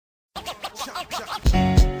Welcome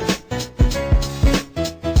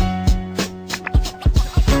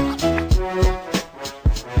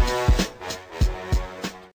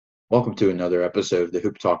to another episode of the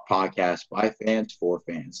Hoop Talk podcast by fans for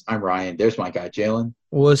fans. I'm Ryan. There's my guy, Jalen.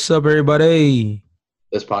 What's up, everybody?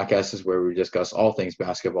 This podcast is where we discuss all things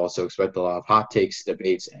basketball, so expect a lot of hot takes,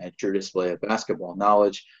 debates, and a true display of basketball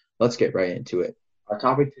knowledge. Let's get right into it. Our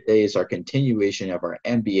topic today is our continuation of our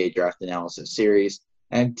NBA draft analysis series,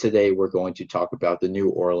 and today we're going to talk about the New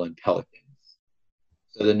Orleans Pelicans.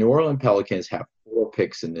 So the New Orleans Pelicans have 4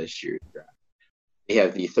 picks in this year's draft. They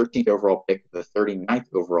have the 13th overall pick, the 39th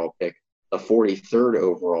overall pick, the 43rd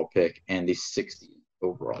overall pick, and the 60th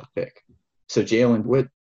overall pick. So, Jalen, with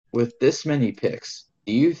this many picks,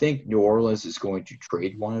 do you think New Orleans is going to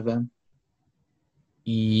trade one of them?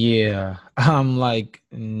 Yeah, I'm like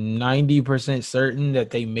 90% certain that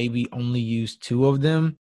they maybe only use 2 of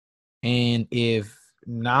them. And if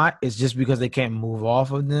not, it's just because they can't move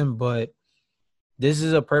off of them. But this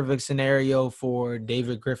is a perfect scenario for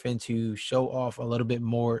David Griffin to show off a little bit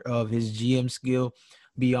more of his GM skill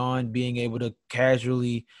beyond being able to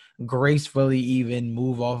casually, gracefully even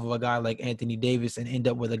move off of a guy like Anthony Davis and end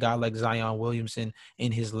up with a guy like Zion Williamson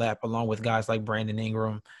in his lap, along with guys like Brandon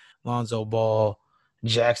Ingram, Lonzo Ball,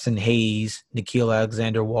 Jackson Hayes, Nickeil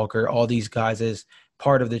Alexander-Walker, all these guys as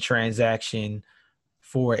part of the transaction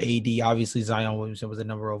for AD. Obviously, Zion Williamson was the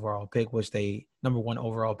number 1 overall pick, which they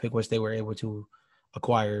were able to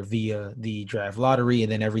acquire via the draft lottery,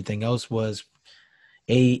 and then everything else was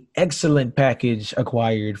a excellent package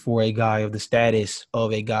acquired for a guy of the status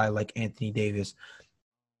of a guy like Anthony Davis.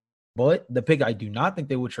 But the pick I do not think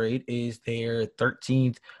they would trade is their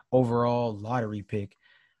 13th overall lottery pick.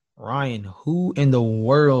 Ryan, who in the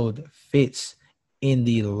world fits in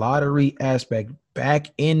the lottery aspect, back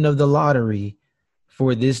end of the lottery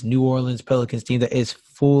for this New Orleans Pelicans team that is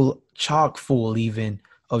chock full even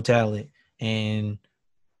of talent and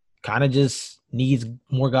kind of just needs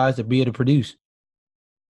more guys to be able to produce?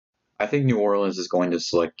 I think New Orleans is going to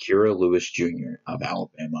select Kira Lewis Jr. of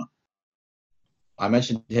Alabama. I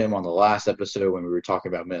mentioned him on the last episode when we were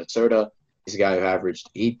talking about Minnesota. He's a guy who averaged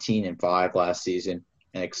 18 and 5 last season,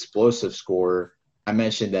 an explosive scorer. I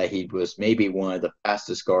mentioned that he was maybe one of the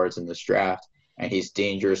fastest guards in this draft, and he's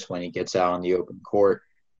dangerous when he gets out on the open court.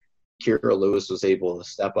 Kira Lewis was able to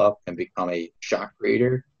step up and become a shot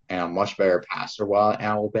creator and a much better passer while at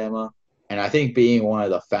Alabama. And I think being one of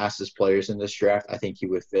the fastest players in this draft, I think he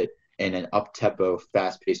would fit in an up-tempo,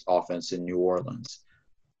 fast-paced offense in New Orleans.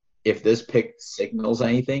 If this pick signals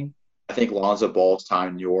anything, I think Lonzo Ball's time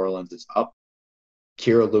in New Orleans is up.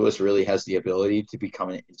 Kira Lewis really has the ability to become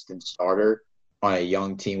an instant starter on a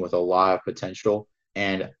young team with a lot of potential.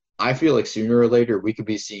 And I feel like sooner or later we could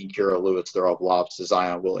be seeing Kira Lewis throw up lobs to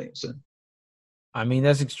Zion Williamson. I mean,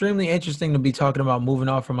 that's extremely interesting to be talking about moving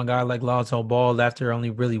off from a guy like Lonzo Ball after only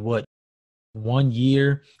really, 1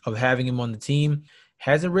 year of having him on the team.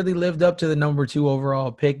 Hasn't really lived up to the number 2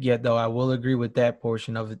 overall pick yet, though. I will agree with that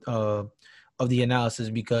portion of the analysis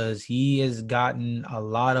because he has gotten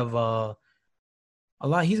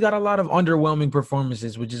he's got a lot of underwhelming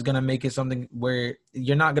performances, which is going to make it something where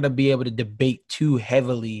you're not going to be able to debate too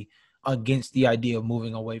heavily against the idea of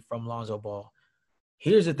moving away from Lonzo Ball.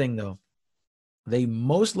 Here's the thing, though. They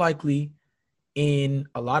most likely, in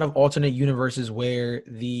a lot of alternate universes where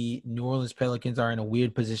the New Orleans Pelicans are in a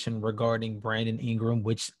weird position regarding Brandon Ingram,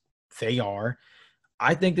 which they are,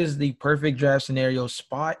 I think this is the perfect draft scenario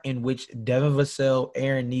spot in which Devin Vassell,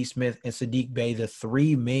 Aaron Nesmith, and Sadiq Bey, the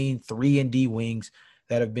 3 main 3-and-D wings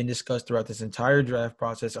that have been discussed throughout this entire draft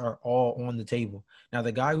process, are all on the table. Now,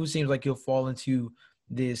 the guy who seems like he'll fall into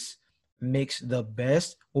this mix the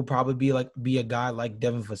best will probably be a guy like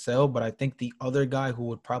Devin Vassell, but I think the other guy who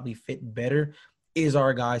would probably fit better is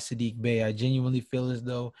our guy Sadiq Bey. I genuinely feel as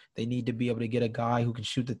though they need to be able to get a guy who can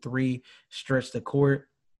shoot the 3, stretch the court.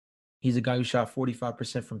 He's a guy who shot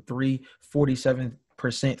 45% from 3,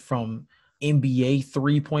 47% from NBA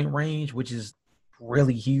 3-point range, which is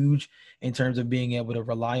really huge in terms of being able to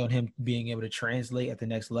rely on him being able to translate at the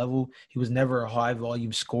next level. He was never a high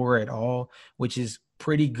volume scorer at all, which is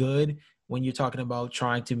pretty good when you're talking about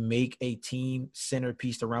trying to make a team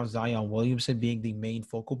centerpiece around Zion Williamson being the main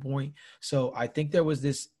focal point. So I think there was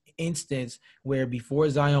this instance where before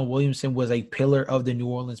Zion Williamson was a pillar of the New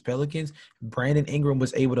Orleans Pelicans, Brandon Ingram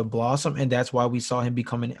was able to blossom, and that's why we saw him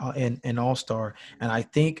become an all-star. And I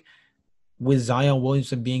think with Zion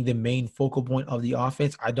Williamson being the main focal point of the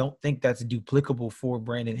offense, I don't think that's duplicable for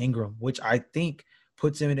Brandon Ingram, which I think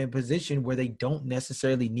puts him in a position where they don't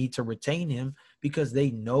necessarily need to retain him because they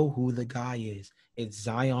know who the guy is. It's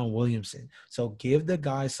Zion Williamson. So give the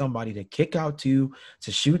guy somebody to kick out to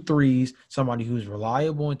shoot threes, somebody who's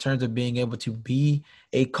reliable in terms of being able to be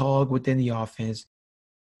a cog within the offense,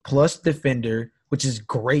 plus defender, which is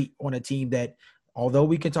great on a team that, although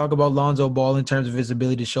we can talk about Lonzo Ball in terms of his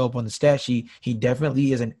ability to show up on the stat sheet, he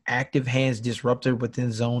definitely is an active hands disruptor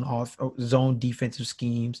within zone defensive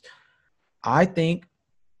schemes. I think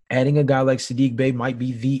adding a guy like Sadiq Bey might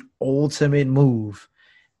be the ultimate move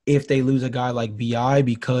if they lose a guy like BI,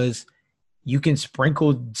 because you can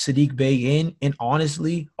sprinkle Sadiq Bey in. And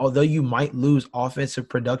honestly, although you might lose offensive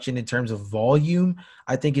production in terms of volume,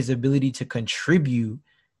 I think his ability to contribute,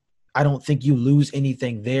 I don't think you lose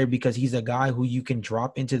anything there, because he's a guy who you can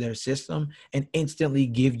drop into their system and instantly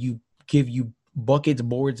give you buckets,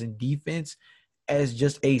 boards, and defense as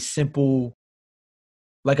just a simple,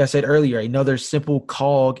 like I said earlier, another simple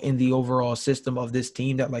cog in the overall system of this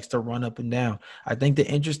team that likes to run up and down. I think the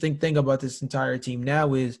interesting thing about this entire team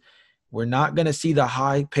now is we're not going to see the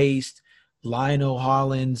high-paced Lionel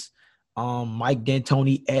Hollins, Mike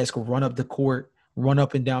D'Antoni-esque run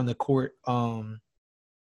up and down the court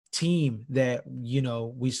team that,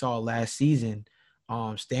 we saw last season.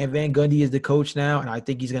 Stan Van Gundy is the coach now, and I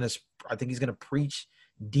think he's gonna preach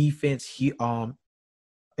defense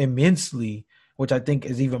immensely, which I think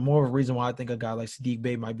is even more of a reason why I think a guy like Sadiq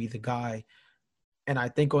Bey might be the guy. And I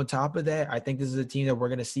think on top of that, I think this is a team that we're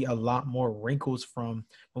going to see a lot more wrinkles from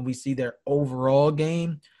when we see their overall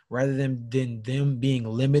game, rather than them being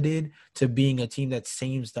limited to being a team that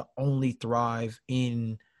seems to only thrive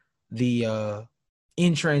in the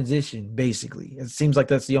in transition. Basically, it seems like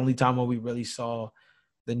that's the only time when we really saw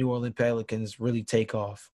the New Orleans Pelicans really take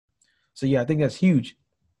off. So yeah, I think that's huge.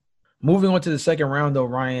 Moving on to the second round though,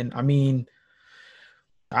 Ryan, I mean,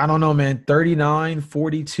 I don't know, man. 39,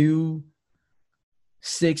 42,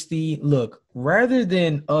 60. Look, rather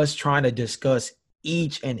than us trying to discuss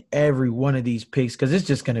each and every one of these picks, because it's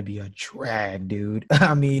just going to be a drag, dude.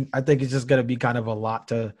 I mean, I think it's just going to be kind of a lot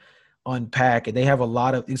to unpack. And they have a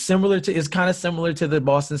lot of, it's kind of similar to the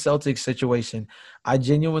Boston Celtics situation. I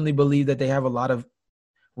genuinely believe that they have a lot of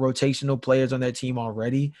rotational players on their team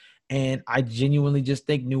already. And I genuinely just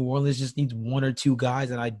think New Orleans just needs one or two guys,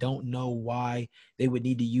 and I don't know why they would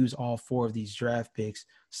need to use all four of these draft picks.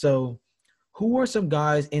 So who are some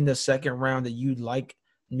guys in the second round that you'd like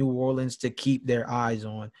New Orleans to keep their eyes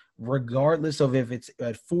on, regardless of if it's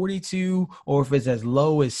at 42 or if it's as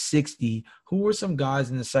low as 60? Who are some guys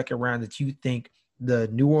in the second round that you think the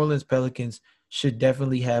New Orleans Pelicans should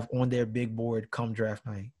definitely have on their big board come draft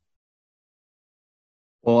night?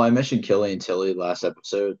 Well, I mentioned Killian Tilly last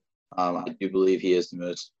episode. I do believe he is the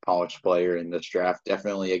most polished player in this draft.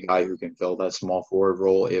 Definitely a guy who can fill that small forward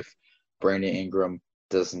role if Brandon Ingram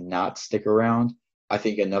does not stick around. I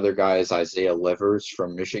think another guy is Isaiah Livers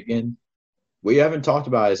from Michigan. We haven't talked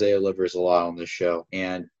about Isaiah Livers a lot on this show,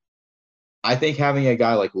 and I think having a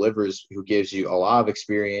guy like Livers who gives you a lot of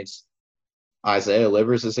experience, Isaiah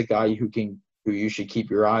Livers is a guy who you should keep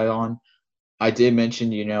your eye on. I did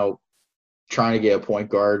mention, trying to get a point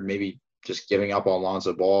guard, maybe just giving up on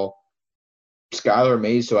Lonzo Ball. Skylar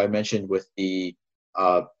Mays, who I mentioned with the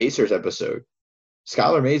Pacers episode.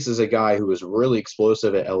 Skylar Mays is a guy who was really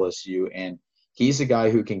explosive at LSU, and he's a guy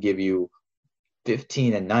who can give you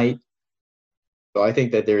 15 a night. So I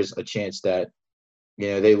think that there's a chance that,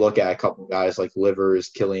 they look at a couple guys like Livers,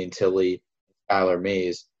 Killian Tilly, Skylar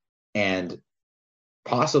Mays, and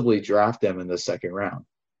possibly draft them in the second round.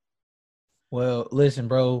 Well, listen,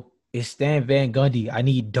 bro. It's Stan Van Gundy. I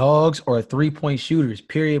need dogs or 3-point shooters,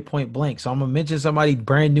 period, point blank. So I'm going to mention somebody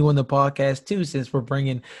brand new on the podcast too, since we're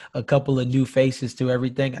bringing a couple of new faces to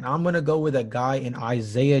everything. And I'm going to go with a guy in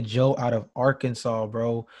Isaiah Joe out of Arkansas,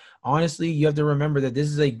 bro. Honestly, you have to remember that this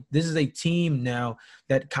is a team now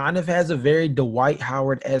that kind of has a very Dwight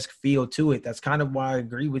Howard-esque feel to it. That's kind of why I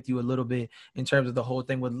agree with you a little bit in terms of the whole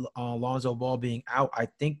thing with Lonzo Ball being out. I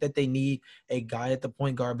think that they need a guy at the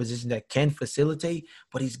point guard position that can facilitate,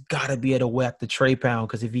 but he's got to be able to whack the tray pound,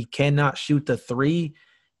 because if he cannot shoot the three,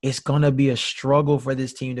 it's going to be a struggle for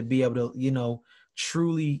this team to be able to,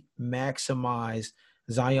 truly maximize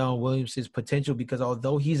Zion Williamson's potential, because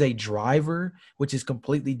although he's a driver, which is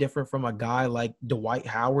completely different from a guy like Dwight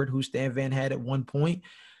Howard, who Stan Van had at one point,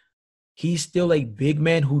 he's still a big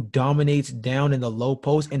man who dominates down in the low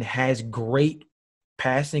post and has great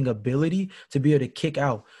passing ability to be able to kick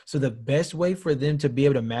out. So the best way for them to be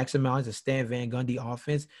able to maximize the Stan Van Gundy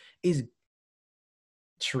offense is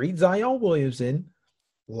treat Zion Williamson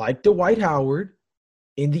like Dwight Howard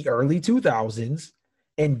in the early 2000s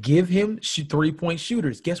and give him 3-point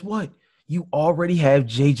shooters. Guess what? You already have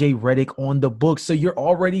JJ Redick on the books, so you're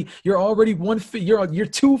already you're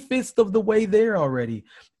 2/5 of the way there already.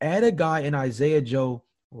 Add a guy in Isaiah Joe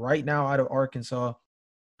right now out of Arkansas,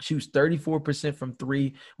 shoots 34% from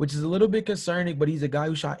three, which is a little bit concerning, but he's a guy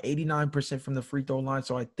who shot 89% from the free throw line.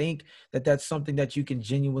 So I think that that's something that you can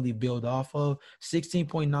genuinely build off of.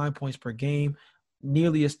 16.9 points per game,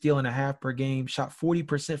 nearly a steal and a half per game, shot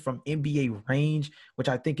 40% from NBA range, which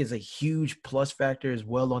I think is a huge plus factor as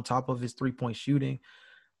well on top of his 3-point shooting.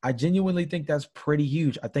 I genuinely think that's pretty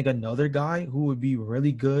huge. I think another guy who would be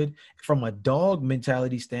really good from a dog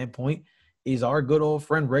mentality standpoint is our good old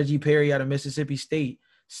friend Reggie Perry out of Mississippi State.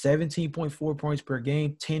 17.4 points per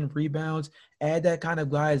game, 10 rebounds. Add that kind of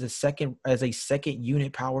guy as a second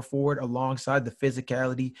unit power forward alongside the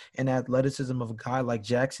physicality and athleticism of a guy like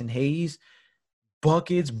Jackson Hayes.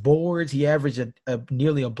 Buckets, boards. He averaged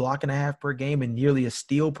nearly a block and a half per game and nearly a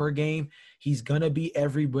steal per game. He's going to be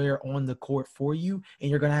everywhere on the court for you. And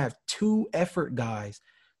you're going to have two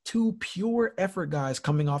pure effort guys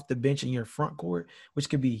coming off the bench in your front court, which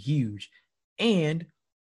could be huge. And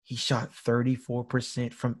he shot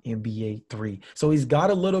 34% from NBA three. So he's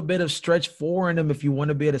got a little bit of stretch four in him if you want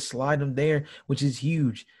to be able to slide him there, which is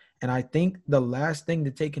huge. And I think the last thing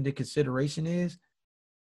to take into consideration is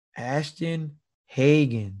Ashton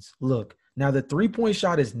Hagans. Look, now the 3-point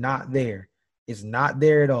shot is not there. It's not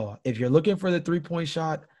there at all. If you're looking for the 3-point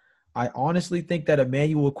shot, I honestly think that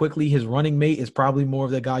Emmanuel Quickly, his running mate, is probably more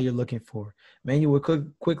of the guy you're looking for. Emmanuel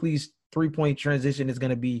Quickly's 3-point transition is going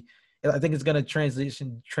to be, I think it's going to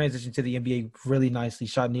transition to the NBA really nicely.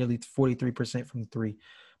 Shot nearly 43% from three.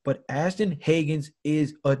 But Ashton Hagans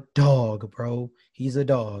is a dog, bro. He's a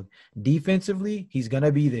dog. Defensively, he's going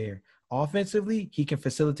to be there. Offensively, he can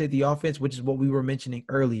facilitate the offense, which is what we were mentioning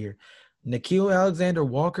earlier. Nickeil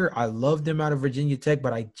Alexander-Walker, I loved him out of Virginia Tech,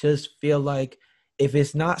 but I just feel like if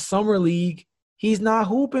it's not Summer League, he's not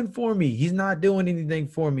hooping for me. He's not doing anything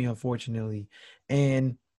for me, unfortunately.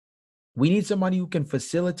 And we need somebody who can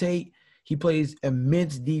facilitate. He plays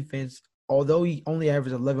immense defense. Although he only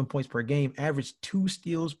averaged 11 points per game, averaged 2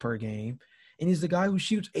 steals per game. And he's the guy who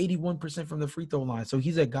shoots 81% from the free throw line. So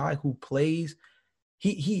he's a guy who plays –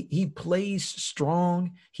 he plays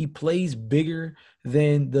strong. He plays bigger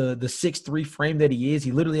than the 6'3" frame that he is.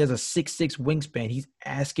 He literally has a 6'6" wingspan. He's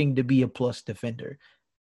asking to be a plus defender.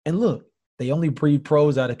 And look, they only breed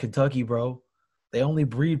pros out of Kentucky, bro. They only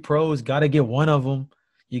breed pros. Got to get one of them.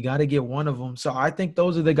 You got to get one of them. So I think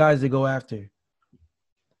those are the guys to go after.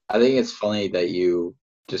 I think it's funny that you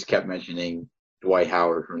just kept mentioning Dwight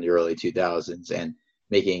Howard from the early 2000s and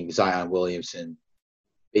making Zion Williamson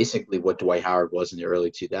basically what Dwight Howard was in the early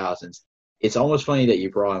 2000s. It's almost funny that you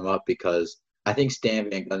brought him up because I think Stan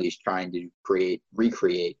Van Gundy's trying to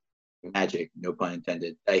recreate magic, no pun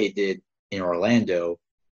intended, that he did in Orlando.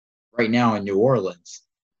 Right now in New Orleans,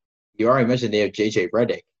 you already mentioned they have JJ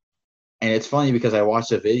Redick. And it's funny because I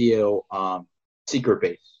watched a video, Secret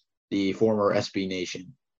Base, the former SB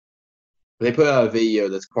Nation. They put out a video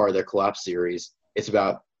that's part of their collapse series. It's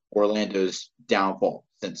about Orlando's downfall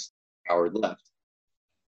since Howard left.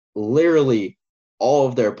 Literally all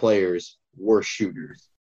of their players were shooters.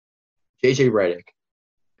 JJ Redick,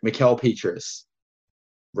 Mikael Petrus,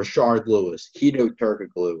 Rashard Lewis, Hedo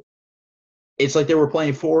Turkoglu. It's like they were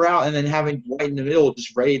playing 4 out and then having Dwight in the middle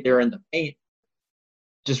just ready there in the paint,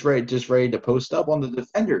 just ready to post up on the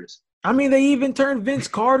defenders. I mean, they even turned Vince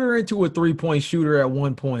Carter into a 3-point shooter at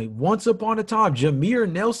one point. Once upon a time,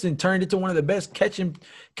 Jameer Nelson turned into one of the best catch and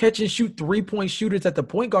shoot 3-point shooters at the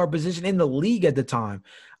point guard position in the league at the time.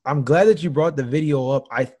 I'm glad that you brought the video up.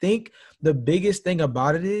 I think the biggest thing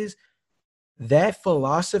about it is that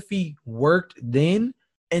philosophy worked then.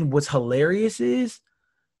 And what's hilarious is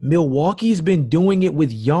Milwaukee's been doing it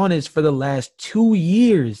with Giannis for the last 2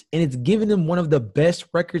 years, and it's given them one of the best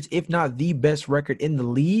records, if not the best record in the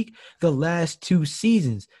league, the last 2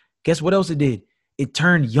 seasons. Guess what else it did? It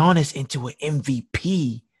turned Giannis into an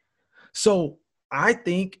MVP. So I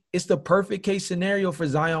think it's the perfect case scenario for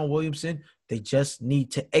Zion Williamson. They just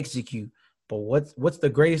need to execute. But what's the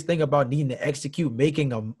greatest thing about needing to execute,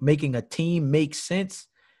 making a team make sense?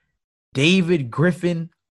 David Griffin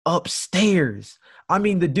upstairs. I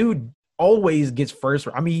mean, the dude always gets first.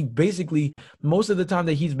 I mean, basically, most of the time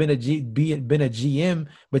that he's been a GM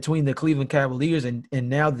between the Cleveland Cavaliers and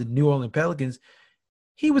now the New Orleans Pelicans,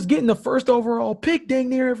 he was getting the first overall pick dang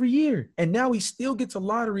near every year. And now he still gets a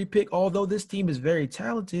lottery pick, although this team is very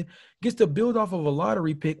talented, gets to build off of a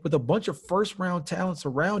lottery pick with a bunch of first-round talents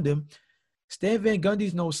around him. Stan Van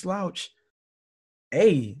Gundy's no slouch.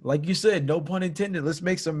 Hey, like you said, no pun intended, let's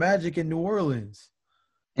make some magic in New Orleans.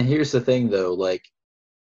 And here's the thing, though, like,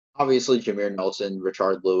 Obviously, Jameer Nelson,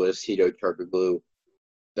 Richard Lewis, Hito Turkoglu,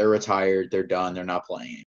 they're retired. They're done. They're not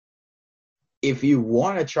playing. If you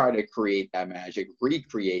want to try to create that magic,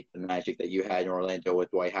 recreate the magic that you had in Orlando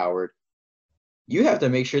with Dwight Howard, you have to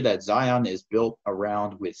make sure that Zion is built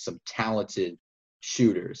around with some talented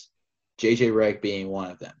shooters, JJ Redick being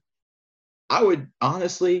one of them. I would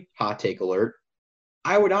honestly, hot take alert,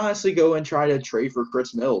 I would honestly go and try to trade for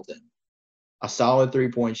Chris Middleton, a solid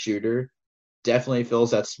 3-point shooter, definitely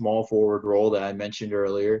fills that small forward role that I mentioned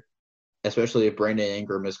earlier, especially if Brandon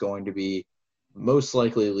Ingram is going to be most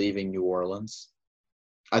likely leaving New Orleans.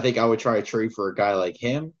 I think I would try to trade for a guy like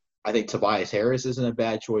him. I think Tobias Harris isn't a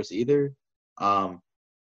bad choice either. Um,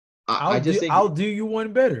 I just think I'll do you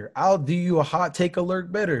one better. I'll do you a hot take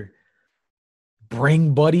alert better.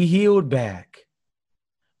 Bring Buddy Hield back.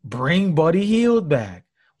 Bring Buddy Hield back.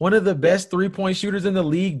 One of the yeah, best 3-point shooters in the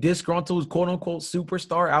league, disgruntled quote unquote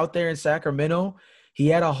superstar out there in Sacramento. He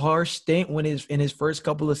had a harsh stint when in his first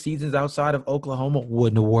couple of seasons outside of Oklahoma,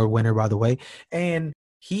 Wooden Award winner, by the way. And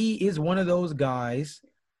he is one of those guys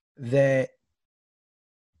that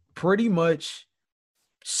pretty much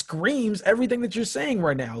screams everything that you're saying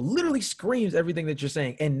right now. Literally screams everything that you're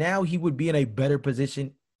saying. And now he would be in a better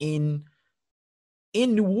position in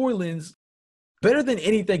New Orleans, better than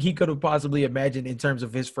anything he could have possibly imagined in terms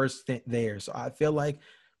of his first stint there. So I feel like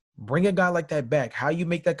bring a guy like that back. How you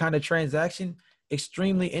make that kind of transaction,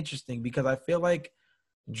 extremely interesting, because I feel like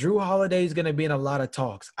Drew Holiday is going to be in a lot of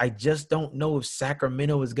talks. I just don't know if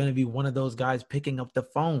Sacramento is going to be one of those guys picking up the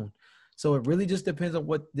phone. So it really just depends on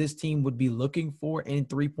what this team would be looking for in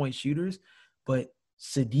 3-point shooters. But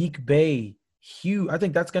Sadiq Bey, huge. I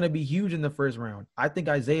think that's going to be huge in the first round. I think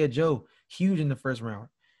Isaiah Joe, huge in the first round.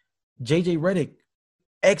 JJ Redick,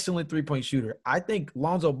 excellent 3-point shooter. I think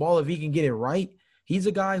Lonzo Ball, if he can get it right, he's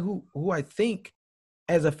a guy who I think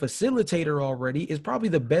as a facilitator already is probably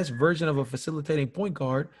the best version of a facilitating point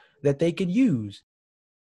guard that they could use.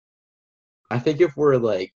 I think if we're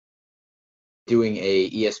like doing a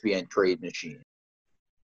ESPN trade machine,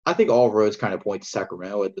 I think all roads kind of point to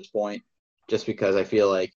Sacramento at this point, just because I feel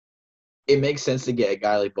like it makes sense to get a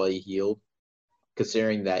guy like Buddy Hield,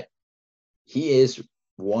 considering that he is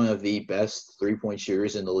one of the best 3-point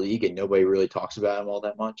shooters in the league, and nobody really talks about him all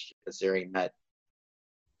that much, considering that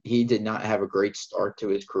he did not have a great start to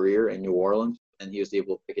his career in New Orleans, and he was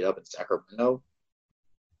able to pick it up in Sacramento.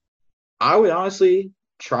 I would honestly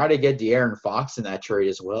try to get De'Aaron Fox in that trade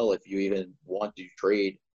as well if you even want to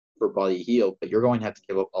trade for Buddy Hield, but you're going to have to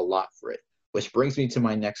give up a lot for it. Which brings me to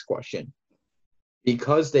my next question.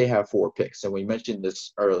 Because they have 4 picks, and we mentioned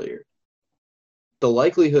this earlier, the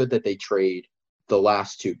likelihood that they trade the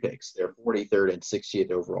last 2 picks, their 43rd and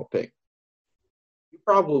 60th overall pick, you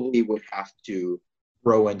probably would have to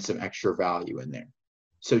throw in some extra value in there.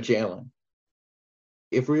 So, Jalen,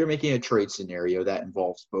 if we were making a trade scenario that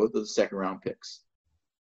involves both of the second round picks,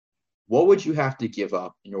 what would you have to give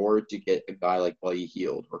up in order to get a guy like Buddy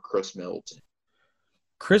Hield or Chris Middleton?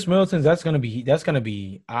 Chris Middleton,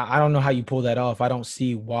 I don't know how you pull that off. I don't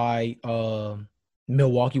see why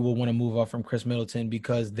Milwaukee will want to move up from Chris Middleton,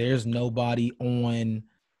 because there's nobody on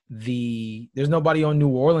New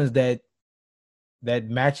Orleans that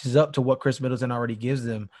matches up to what Chris Middleton already gives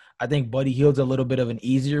them. I think Buddy Hield's a little bit of an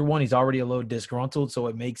easier one. He's already a little disgruntled, so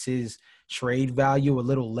it makes his trade value a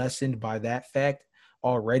little lessened by that fact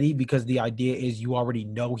already, because the idea is you already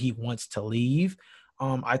know he wants to leave.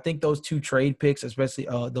 I think those 2 trade picks, especially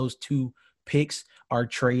those 2 picks, are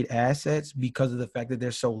trade assets because of the fact that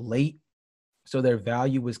they're so late. So their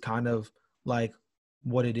value is kind of like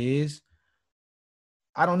what it is.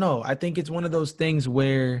 I don't know. I think it's one of those things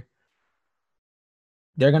where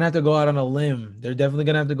they're gonna have to go out on a limb. They're definitely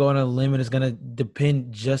gonna have to go on a limb, and it's gonna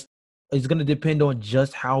depend on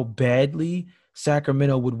just how badly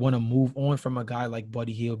Sacramento would want to move on from a guy like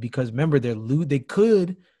Buddy Hield. Because remember, they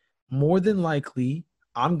could more than likely,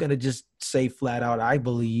 I'm gonna just say flat out, I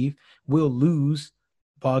believe will lose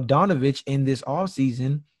Bogdanovich in this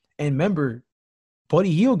offseason. And remember,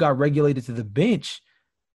 Buddy Hield got regulated to the bench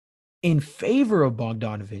in favor of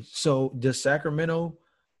Bogdanovich. So does Sacramento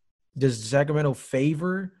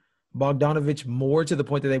favor Bogdanovich more to the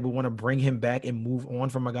point that they would want to bring him back and move on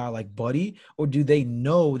from a guy like Buddy? Or do they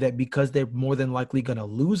know that because they're more than likely going to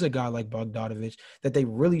lose a guy like Bogdanovich, that they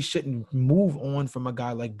really shouldn't move on from a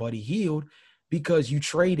guy like Buddy Hield? Because you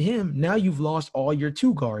trade him, now you've lost all your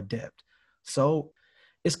 2-guard depth. So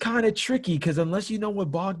it's kind of tricky, because unless you know what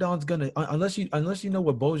unless you know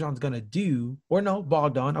what Bojan's gonna do, or no,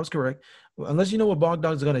 Bogdan, I was correct. Unless you know what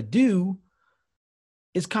Bogdan's gonna do,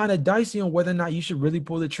 it's kind of dicey on whether or not you should really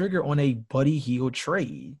pull the trigger on a Buddy Hield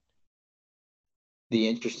trade. The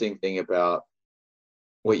interesting thing about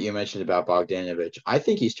what you mentioned about Bogdanovich. I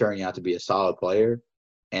think he's turning out to be a solid player,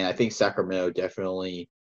 and I think Sacramento definitely.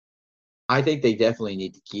 I think they definitely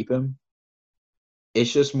need to keep him.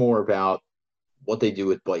 It's just more about what they do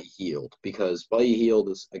with Buddy Hield because Buddy Hield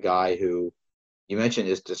is a guy who you mentioned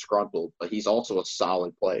is disgruntled, but he's also a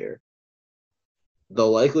solid player. The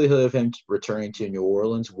likelihood of him returning to New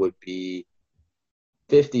Orleans would be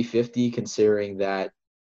 50-50, considering that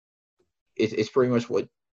it's pretty much what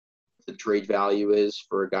the trade value is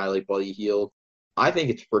for a guy like Buddy Hield. I think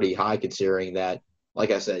it's pretty high considering that,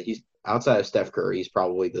 like I said, he's outside of Steph Curry, he's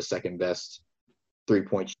probably the second best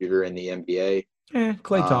 3-point shooter in the NBA.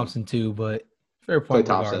 Klay Thompson too, but fair Klay point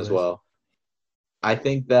Thompson as regardless. well. I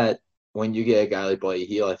think that when you get a guy like Buddy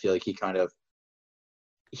Hield, I feel like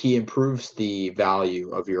he improves the value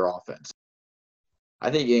of your offense. I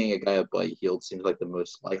think getting a guy like Buddy Hield seems like the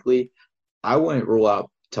most likely. I wouldn't rule out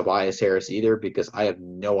Tobias Harris either because I have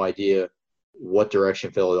no idea what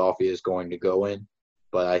direction Philadelphia is going to go in.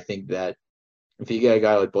 But I think that if you get a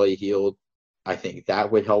guy like Buddy Hield, I think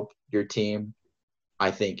that would help your team.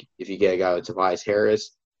 I think if you get a guy like Tobias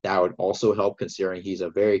Harris, that would also help considering he's a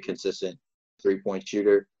very consistent 3-point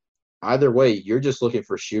shooter. Either way, you're just looking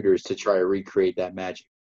for shooters to try to recreate that magic.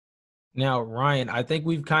 Now, Ryan, I think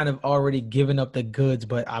we've kind of already given up the goods,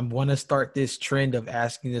 but I want to start this trend of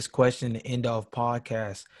asking this question at the end of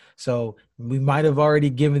podcasts. So we might have already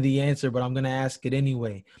given the answer, but I'm going to ask it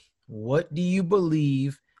anyway. What do you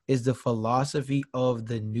believe is the philosophy of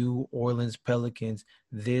the New Orleans Pelicans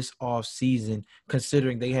this offseason,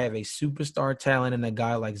 considering they have a superstar talent and a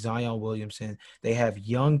guy like Zion Williamson? They have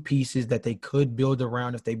young pieces that they could build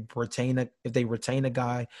around if they retain a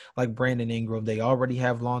guy like Brandon Ingram. They already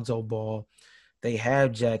have Lonzo Ball. They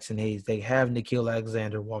have Jackson Hayes. They have Nikhil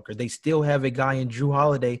Alexander-Walker. They still have a guy in Drew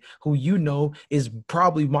Holiday who is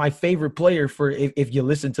probably my favorite player for if you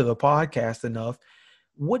listen to the podcast enough.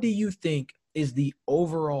 What do you think is the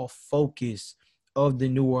overall focus of the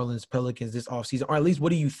New Orleans Pelicans this offseason? Or at least what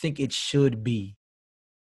do you think it should be?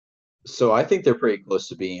 So I think they're pretty close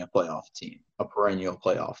to being a playoff team, a perennial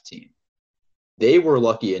playoff team. They were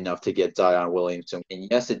lucky enough to get Zion Williamson. And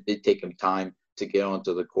yes, it did take him time to get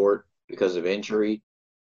onto the court because of injury.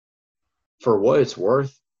 For what it's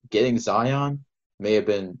worth, getting Zion may have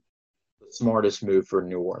been the smartest move for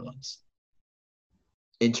New Orleans.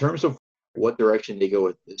 In terms of what direction they go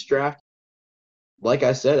with this draft, like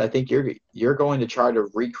I said, I think you're going to try to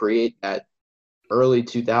recreate that early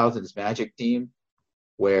 2000s Magic team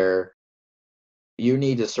where you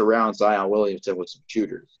need to surround Zion Williamson with some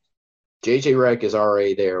shooters. JJ Redick is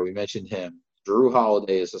already there. We mentioned him. Drew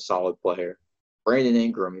Holiday is a solid player. Brandon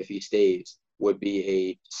Ingram, if he stays, would be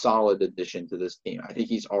a solid addition to this team. I think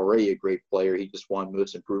he's already a great player. He just won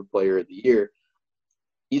Most Improved Player of the Year.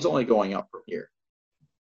 He's only going up from here.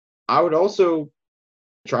 I would also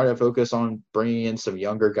try to focus on bringing in some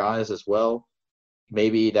younger guys as well,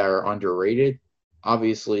 maybe that are underrated.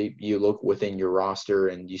 Obviously, you look within your roster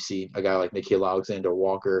and you see a guy like Nikhil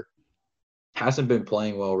Alexander-Walker hasn't been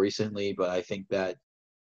playing well recently, but I think that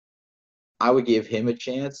I would give him a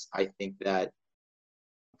chance. I think that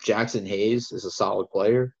Jackson Hayes is a solid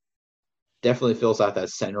player. Definitely fills out that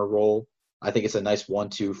center role. I think it's a nice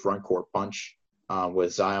 1-2 front court punch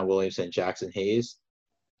with Zion Williamson and Jackson Hayes.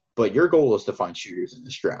 But your goal is to find shooters in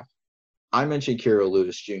this draft. I mentioned Kira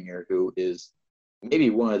Lewis Jr., who is maybe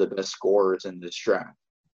one of the best scorers in this draft.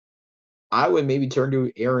 I would maybe turn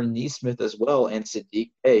to Aaron Nesmith as well and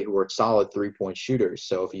Saddiq Bey, who are solid 3-point shooters.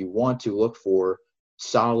 So if you want to look for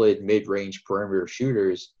solid mid-range perimeter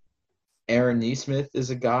shooters, Aaron Nesmith is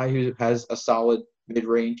a guy who has a solid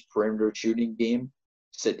mid-range perimeter shooting game.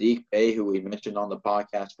 Saddiq Bey, who we mentioned on the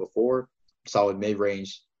podcast before, solid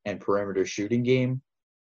mid-range and perimeter shooting game.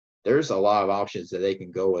 There's a lot of options that they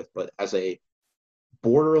can go with, but as a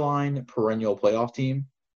borderline perennial playoff team,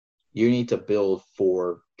 you need to build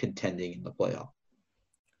for contending in the playoff.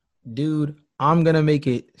 Dude, I'm going to make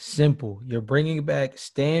it simple. You're bringing back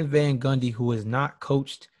Stan Van Gundy, who has not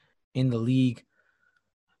coached in the league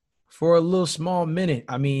for a little small minute.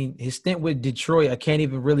 I mean, his stint with Detroit, I can't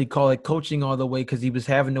even really call it coaching all the way because he was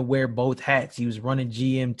having to wear both hats. He was running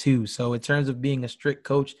GM too. So in terms of being a strict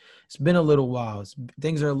coach, it's been a little while.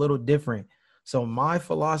 Things are a little different. So my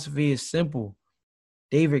philosophy is simple.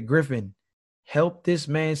 David Griffin, help this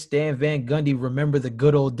man Stan Van Gundy remember the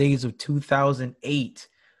good old days of 2008.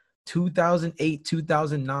 2008,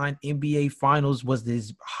 2009 NBA Finals was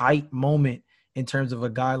this height moment in terms of a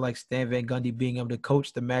guy like Stan Van Gundy being able to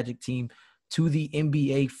coach the Magic team to the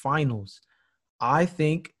NBA Finals. I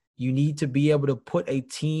think You need to be able to put a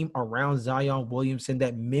team around Zion Williamson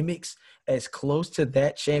that mimics as close to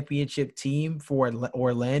that championship team for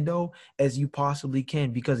Orlando as you possibly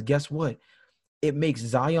can. Because guess what? It makes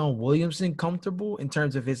Zion Williamson comfortable in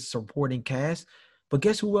terms of his supporting cast. But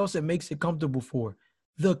guess who else it makes it comfortable for?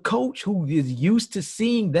 The coach, who is used to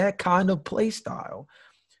seeing that kind of play style.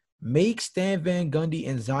 Make Stan Van Gundy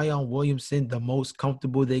and Zion Williamson the most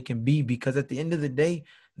comfortable they can be, because at the end of the day,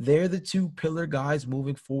 they're the two pillar guys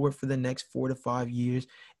moving forward for the next 4 to 5 years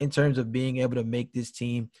in terms of being able to make this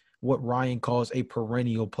team what Ryan calls a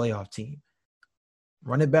perennial playoff team.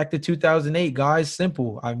 Run it back to 2008, guys.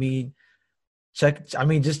 Simple.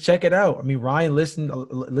 Just check it out. Ryan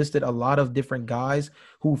listed a lot of different guys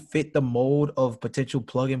who fit the mold of potential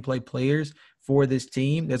plug and play players for this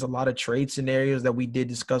team. There's a lot of trade scenarios that we did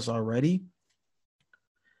discuss already.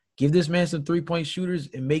 Give this man some 3-point shooters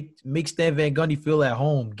and make Stan Van Gundy feel at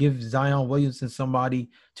home. Give Zion Williamson somebody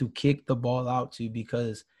to kick the ball out to,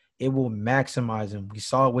 because it will maximize him. We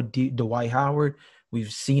saw it with Dwight Howard.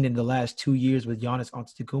 We've seen in the last 2 years with Giannis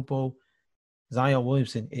Antetokounmpo. Zion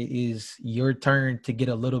Williamson, it is your turn to get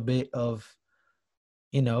a little bit of,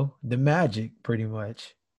 the magic, pretty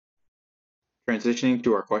much. Transitioning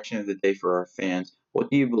to our question of the day for our fans,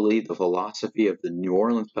 what do you believe the philosophy of the New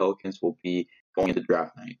Orleans Pelicans will be going into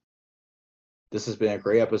draft night? This has been a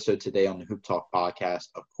great episode today on the Hoop Talk podcast.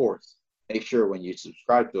 Of course, make sure when you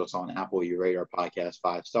subscribe to us on Apple, you rate our podcast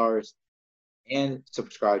 5 stars, and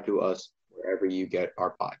subscribe to us wherever you get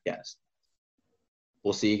our podcast.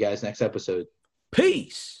 We'll see you guys next episode.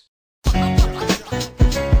 Peace.